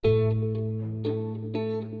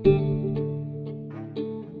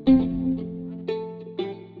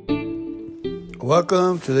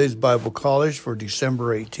Welcome to today's Bible College for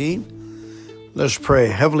December 18. Let's pray.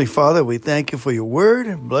 Heavenly Father, we thank you for your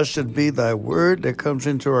word. Blessed be thy word that comes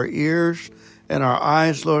into our ears and our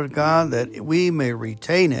eyes, Lord God, that we may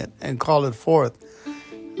retain it and call it forth,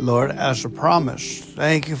 Lord, as a promise.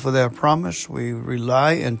 Thank you for that promise. We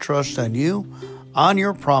rely and trust on you, on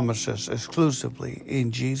your promises exclusively.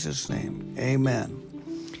 In Jesus' name, amen.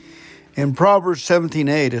 In Proverbs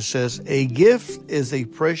 17:8, it says, "A gift is a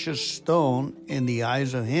precious stone in the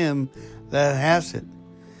eyes of him that has it.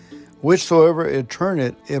 Whichsoever it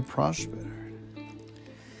turneth, it prospereth."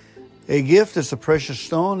 A gift is a precious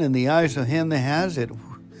stone in the eyes of him that has it.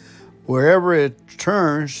 Wherever it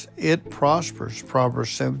turns, it prospers. Proverbs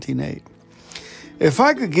 17:8. If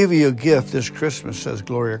I could give you a gift this Christmas, says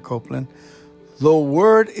Gloria Copeland, the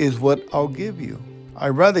word is what I'll give you.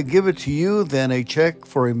 I'd rather give it to you than a check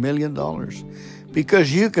for $1 million,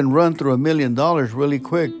 because you can run through $1 million really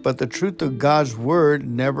quick, but the truth of God's word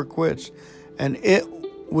never quits, and it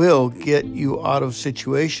will get you out of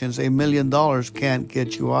situations $1 million can't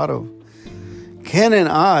get you out of. Ken and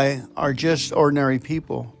I are just ordinary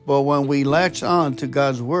people, but when we latch on to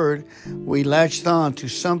God's word, we latched on to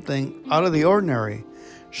something out of the ordinary,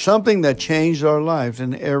 something that changed our lives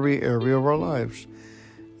in every area of our lives.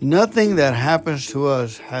 Nothing that happens to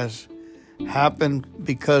us has happened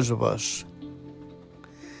because of us.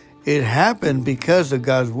 It happened because of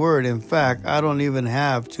God's word. In fact, I don't even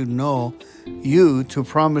have to know you to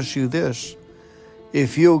promise you this.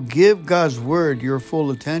 If you'll give God's word your full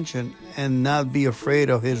attention and not be afraid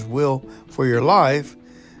of his will for your life,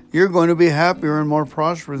 you're going to be happier and more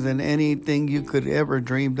prosperous than anything you could ever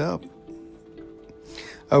dreamed up.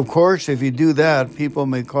 Of course, if you do that, people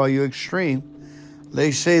may call you extreme.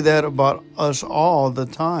 They say that about us all the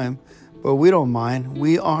time, but we don't mind.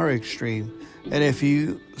 We are extreme. And if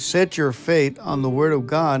you set your faith on the word of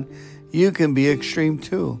God, you can be extreme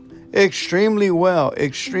too. Extremely well,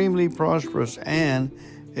 extremely prosperous, and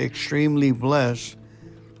extremely blessed.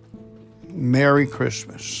 Merry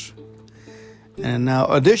Christmas. And now,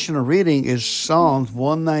 additional reading is Psalms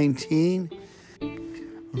 119,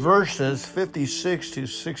 verses 56 to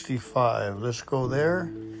 65. Let's go there.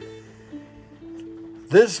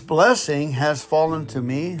 "This blessing has fallen to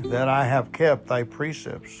me, that I have kept thy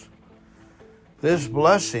precepts." This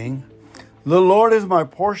blessing, "The Lord is my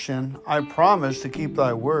portion. I promise to keep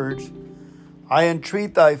thy words. I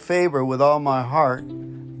entreat thy favor with all my heart.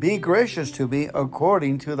 Be gracious to me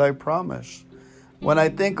according to thy promise. When I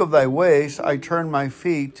think of thy ways, I turn my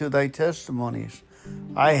feet to thy testimonies.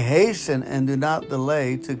 I hasten and do not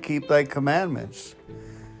delay to keep thy commandments.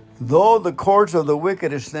 Though the cords of the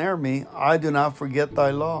wicked ensnare me, I do not forget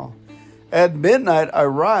thy law. At midnight I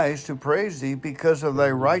rise to praise thee because of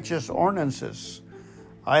thy righteous ordinances.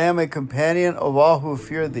 I am a companion of all who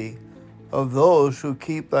fear thee, of those who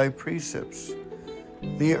keep thy precepts.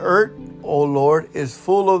 The earth, O Lord, is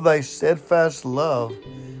full of thy steadfast love.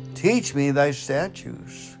 Teach me thy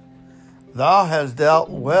statutes. Thou hast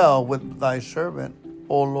dealt well with thy servant,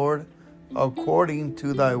 O Lord, according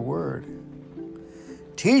to thy word.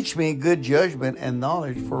 Teach me good judgment and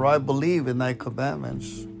knowledge, for I believe in thy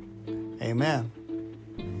commandments." Amen.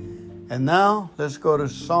 And now let's go to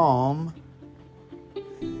Psalm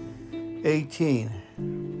 18.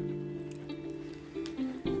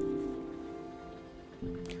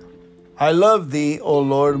 "I love thee, O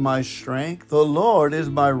Lord, my strength. The Lord is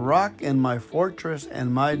my rock and my fortress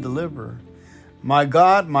and my deliverer. My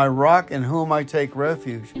God, my rock in whom I take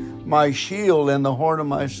refuge, my shield and the horn of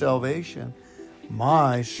my salvation,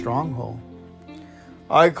 my stronghold.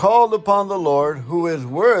 I called upon the Lord, who is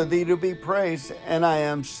worthy to be praised, and I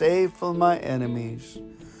am saved from my enemies.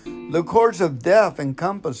 The cords of death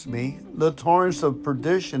encompass me. The torrents of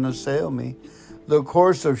perdition assail me. The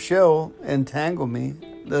cords of Sheol entangle me.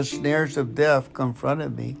 The snares of death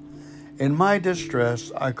confronted me. In my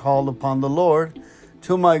distress, I called upon the Lord.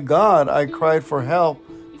 To my God, I cried for help.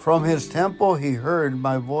 From his temple, he heard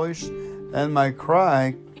my voice, and my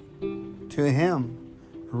cry to him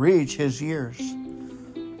reach his ears.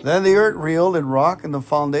 Then the earth reeled and rocked, and the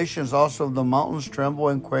foundations also of the mountains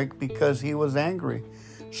trembled and quaked, because he was angry.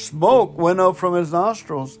 Smoke went up from his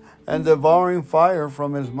nostrils, and devouring fire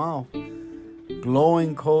from his mouth.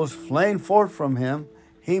 Glowing coals flamed forth from him.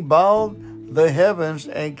 He bowed the heavens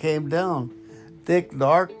and came down. Thick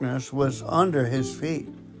darkness was under his feet.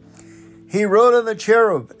 He rode on the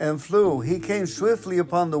cherub and flew. He came swiftly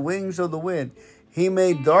upon the wings of the wind. He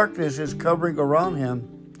made darkness his covering around him,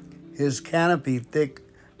 his canopy thick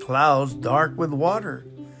clouds dark with water.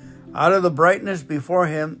 Out of the brightness before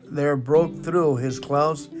him there broke through his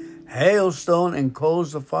clouds hailstone and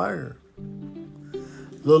coals of fire.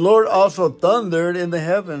 The Lord also thundered in the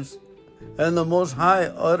heavens, and the Most High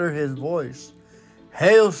uttered his voice,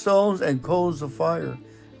 hailstones and coals of fire,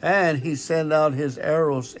 and he sent out his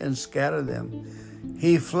arrows and scattered them.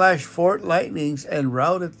 He flashed forth lightnings and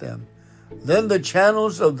routed them. Then the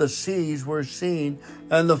channels of the seas were seen,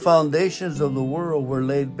 and the foundations of the world were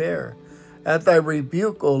laid bare. At thy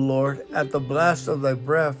rebuke, O Lord, at the blast of thy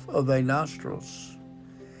breath of thy nostrils.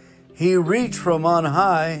 He reached from on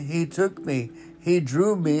high, he took me, he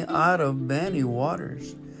drew me out of many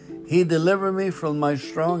waters. He delivered me from my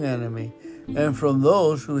strong enemy, and from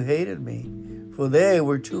those who hated me, for they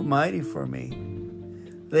were too mighty for me.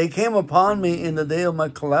 They came upon me in the day of my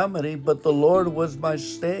calamity, but the Lord was my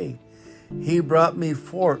stay. He brought me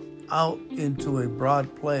forth out into a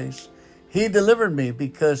broad place. He delivered me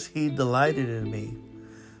because he delighted in me.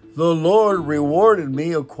 The Lord rewarded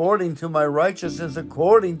me according to my righteousness,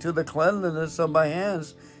 according to the cleanliness of my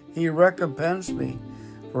hands. He recompensed me.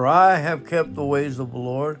 For I have kept the ways of the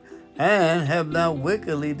Lord, and have not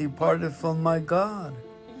wickedly departed from my God.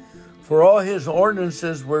 For all his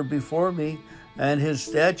ordinances were before me, and his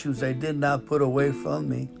statutes I did not put away from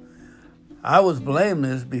me. I was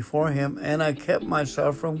blameless before him, and I kept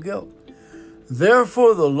myself from guilt.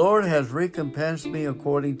 Therefore the Lord has recompensed me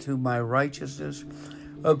according to my righteousness,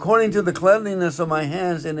 according to the cleanliness of my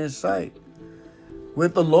hands in his sight.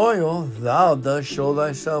 With the loyal thou dost show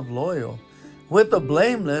thyself loyal. With the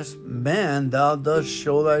blameless man thou dost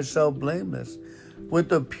show thyself blameless. With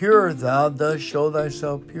the pure thou dost show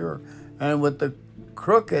thyself pure. And with the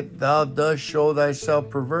crooked thou dost show thyself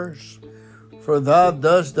perverse. For thou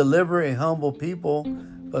dost deliver a humble people,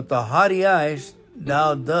 but the haughty eyes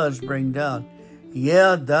thou dost bring down.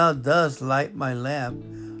 Yea, thou dost light my lamp.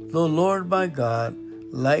 The Lord my God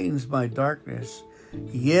lightens my darkness.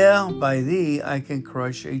 Yea, by thee I can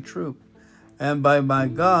crush a troop, and by my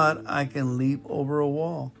God I can leap over a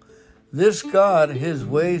wall. This God, his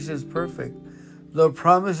ways is perfect. The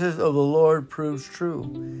promises of the Lord proves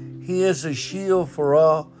true. He is a shield for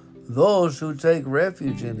all those who take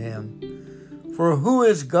refuge in him. For who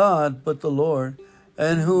is God but the Lord,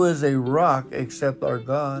 and who is a rock except our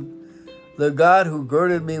God? The God who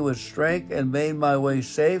girded me with strength and made my way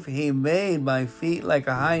safe. He made my feet like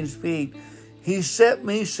a hind's feet. He set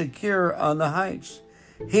me secure on the heights.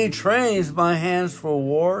 He trains my hands for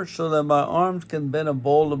war, so that my arms can bend a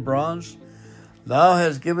bowl of bronze. Thou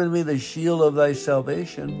hast given me the shield of thy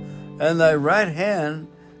salvation, and thy right hand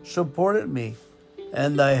supported me,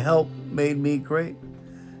 and thy help made me great.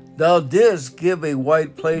 Thou didst give a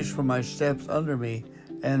white place for my steps under me,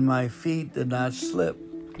 and my feet did not slip.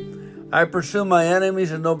 I pursued my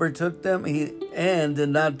enemies and overtook them, and did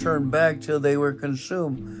not turn back till they were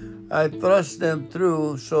consumed. I thrust them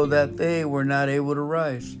through so that they were not able to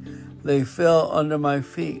rise. They fell under my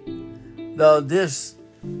feet. Thou didst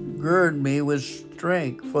gird me with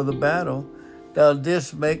strength for the battle. Thou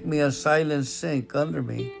didst make me a silent sink under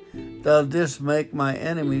me. Thou didst make my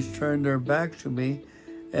enemies turn their backs to me,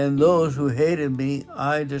 and those who hated me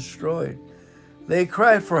I destroyed. They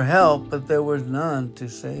cried for help, but there was none to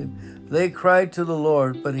save. They cried to the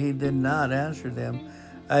Lord, but he did not answer them.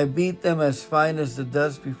 I beat them as fine as the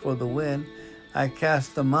dust before the wind. I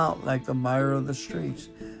cast them out like the mire of the streets.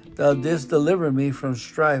 Thou didst deliver me from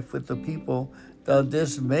strife with the people. Thou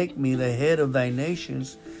didst make me the head of thy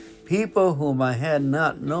nations. People whom I had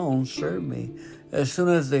not known served me. As soon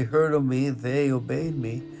as they heard of me, they obeyed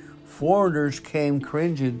me. Foreigners came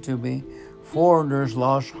cringing to me. Foreigners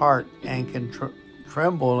lost heart and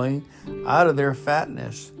trembling out of their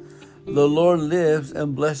fatness. The Lord lives,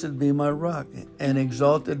 and blessed be my rock, and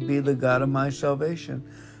exalted be the God of my salvation.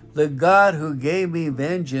 The God who gave me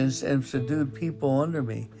vengeance and subdued people under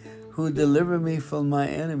me, who delivered me from my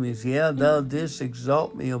enemies. Yea, thou didst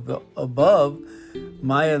exalt me above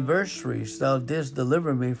my adversaries. Thou didst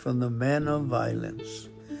deliver me from the men of violence.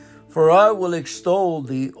 For I will extol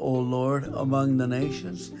thee, O Lord, among the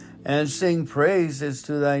nations, and sing praises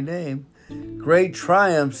to thy name. Great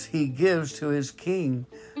triumphs he gives to his king,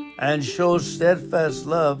 and shows steadfast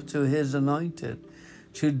love to his anointed,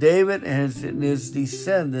 to David and his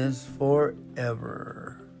descendants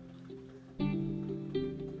forever.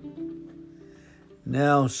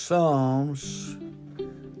 Now Psalms.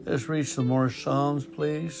 Let's read some more Psalms,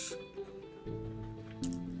 please.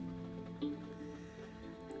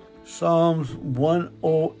 Psalms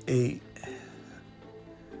 108.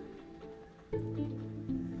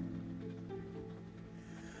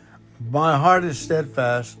 My heart is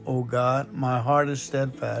steadfast, O God, my heart is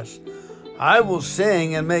steadfast. I will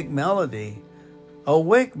sing and make melody.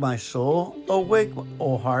 Awake, my soul, awake,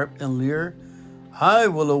 O harp and lyre. I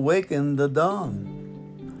will awaken the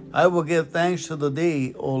dawn. I will give thanks to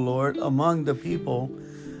thee, O Lord, among the people.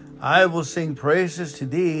 I will sing praises to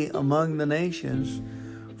thee among the nations.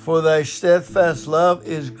 For thy steadfast love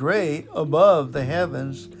is great above the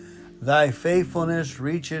heavens. Thy faithfulness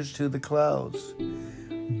reaches to the clouds.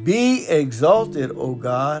 Be exalted, O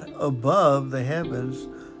God, above the heavens.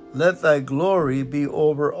 Let thy glory be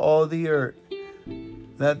over all the earth.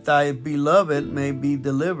 That thy beloved may be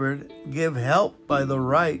delivered. Give help by the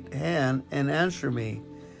right hand and answer me.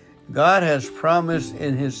 God has promised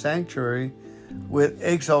in his sanctuary, with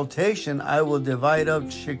exaltation I will divide up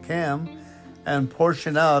Shechem and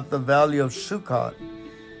portion out the valley of Sukkot.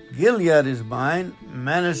 Gilead is mine,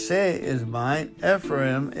 Manasseh is mine,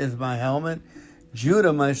 Ephraim is my helmet,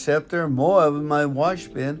 Judah my scepter, Moab my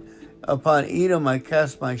washbin. Upon Edom I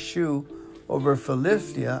cast my shoe, over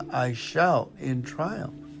Philistia I shout in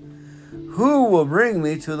triumph. Who will bring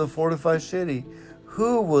me to the fortified city?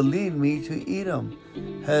 Who will lead me to Edom?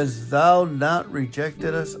 Hast thou not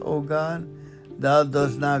rejected us, O God? Thou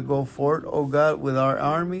dost not go forth, O God, with our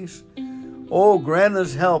armies? O grant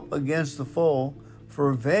us help against the foe,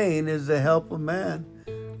 for vain is the help of man.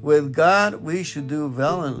 With God we should do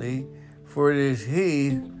valiantly, for it is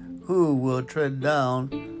he who will tread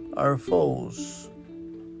down our foes.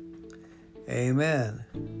 Amen.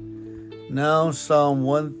 Now Psalm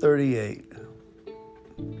 138.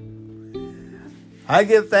 I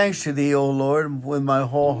give thanks to thee, O Lord, with my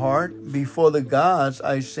whole heart. Before the gods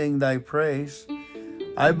I sing thy praise.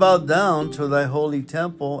 I bow down to thy holy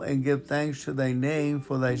temple and give thanks to thy name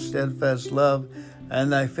for thy steadfast love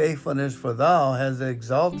and thy faithfulness, for thou hast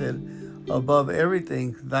exalted above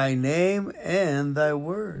everything thy name and thy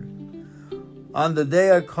word. On the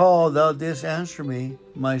day I called, thou didst answer me.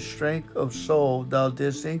 My strength of soul thou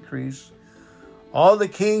didst increase. All the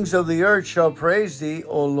kings of the earth shall praise thee,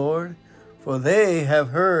 O Lord, for they have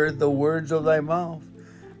heard the words of thy mouth,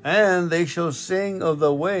 and they shall sing of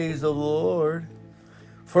the ways of the Lord.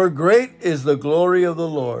 For great is the glory of the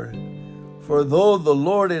Lord. For though the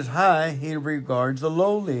Lord is high, he regards the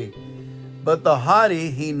lowly, but the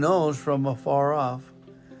haughty he knows from afar off.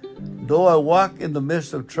 Though I walk in the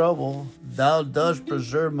midst of trouble, thou dost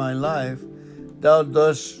preserve my life. Thou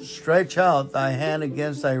dost stretch out thy hand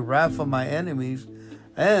against thy wrath of my enemies,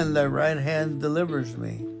 and thy right hand delivers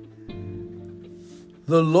me.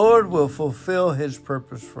 The Lord will fulfill his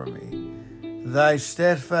purpose for me. Thy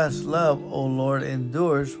steadfast love, O Lord,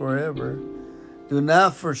 endures forever. Do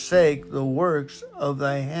not forsake the works of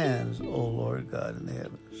thy hands, O Lord God in the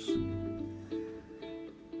heavens.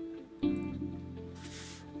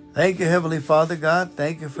 Thank you, Heavenly Father God.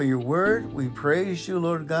 Thank you for your word. We praise you,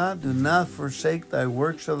 Lord God. Do not forsake thy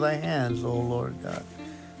works of thy hands, O Lord God.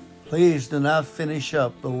 Please do not finish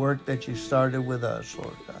up the work that you started with us,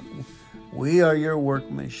 Lord God. We are your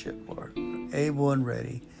workmanship, Lord, able and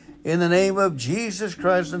ready. In the name of Jesus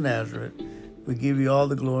Christ of Nazareth, we give you all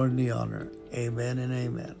the glory and the honor. Amen and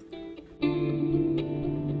amen.